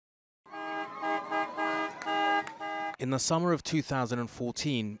In the summer of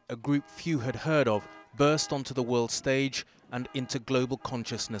 2014, a group few had heard of burst onto the world stage and into global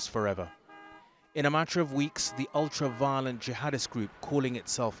consciousness forever. In a matter of weeks, the ultra-violent jihadist group calling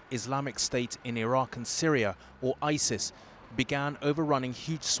itself Islamic State in Iraq and Syria, or ISIS, began overrunning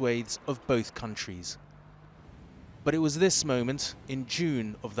huge swathes of both countries. But it was this moment, in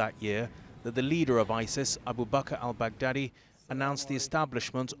June of that year, that the leader of ISIS, Abu Bakr al-Baghdadi, announced the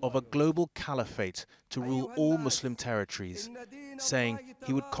establishment of a global caliphate to rule all Muslim territories, saying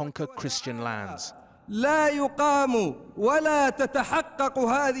he would conquer Christian lands. A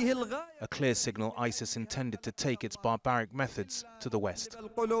clear signal ISIS intended to take its barbaric methods to the West.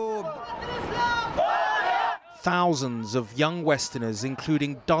 Thousands of young Westerners,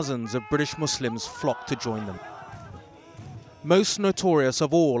 including dozens of British Muslims, flocked to join them. Most notorious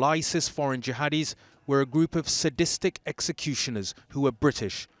of all ISIS foreign jihadis were a group of sadistic executioners who were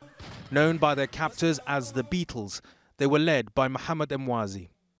British. Known by their captors as the Beatles, they were led by Mohammed Emwazi.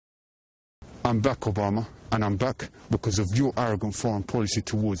 I'm back, Obama, and I'm back because of your arrogant foreign policy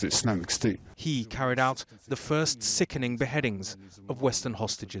towards the Islamic State. He carried out the first sickening beheadings of Western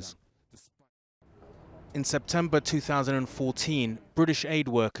hostages. In September 2014, British aid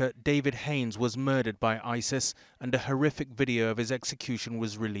worker David Haines was murdered by ISIS, and a horrific video of his execution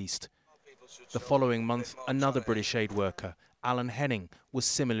was released. The following month, another British aid worker, Alan Henning, was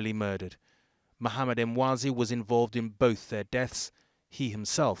similarly murdered. Mohammed Emwazi was involved in both their deaths. He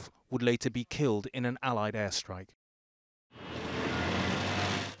himself would later be killed in an Allied airstrike.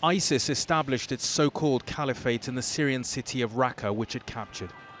 ISIS established its so-called caliphate in the Syrian city of Raqqa, which it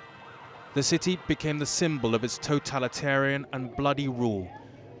captured. The city became the symbol of its totalitarian and bloody rule.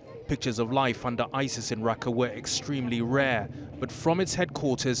 Pictures of life under ISIS in Raqqa were extremely rare, but from its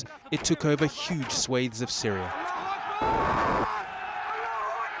headquarters, it took over huge swathes of Syria.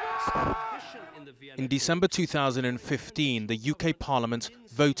 In December 2015, the UK Parliament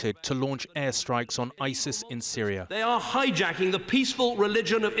voted to launch airstrikes on ISIS in Syria. They are hijacking the peaceful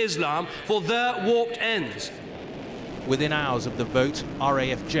religion of Islam for their warped ends. Within hours of the vote,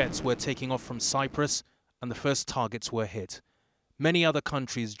 RAF jets were taking off from Cyprus, and the first targets were hit. Many other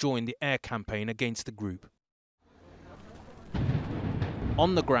countries joined the air campaign against the group.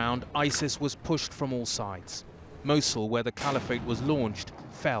 On the ground, ISIS was pushed from all sides. Mosul, where the caliphate was launched,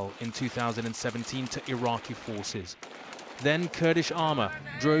 fell in 2017 to Iraqi forces. Then Kurdish armor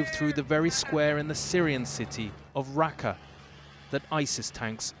drove through the very square in the Syrian city of Raqqa that ISIS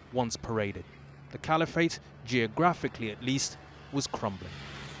tanks once paraded. The caliphate, geographically at least, was crumbling.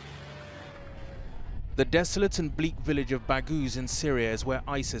 The desolate and bleak village of Baghouz in Syria is where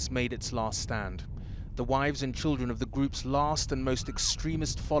ISIS made its last stand. The wives and children of the group's last and most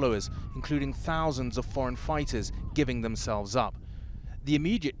extremist followers, including thousands of foreign fighters, giving themselves up. The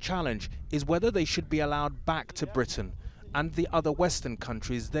immediate challenge is whether they should be allowed back to Britain and the other Western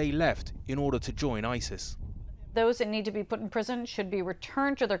countries they left in order to join ISIS. Those that need to be put in prison should be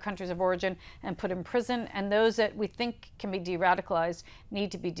returned to their countries of origin and put in prison, and those that we think can be de-radicalized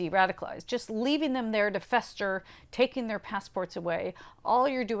need to be de-radicalized. Just leaving them there to fester, taking their passports away, all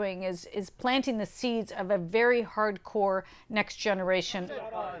you're doing is planting the seeds of a very hardcore next generation.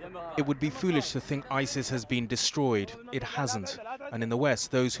 It would be foolish to think ISIS has been destroyed. It hasn't. And in the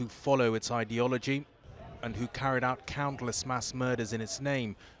West, those who follow its ideology and who carried out countless mass murders in its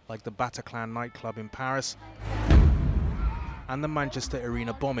name, like the Bataclan nightclub in Paris and the Manchester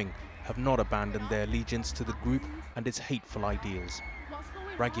Arena bombing, have not abandoned their allegiance to the group and its hateful ideals.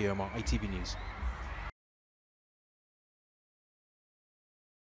 Raghi Omar, ITV News.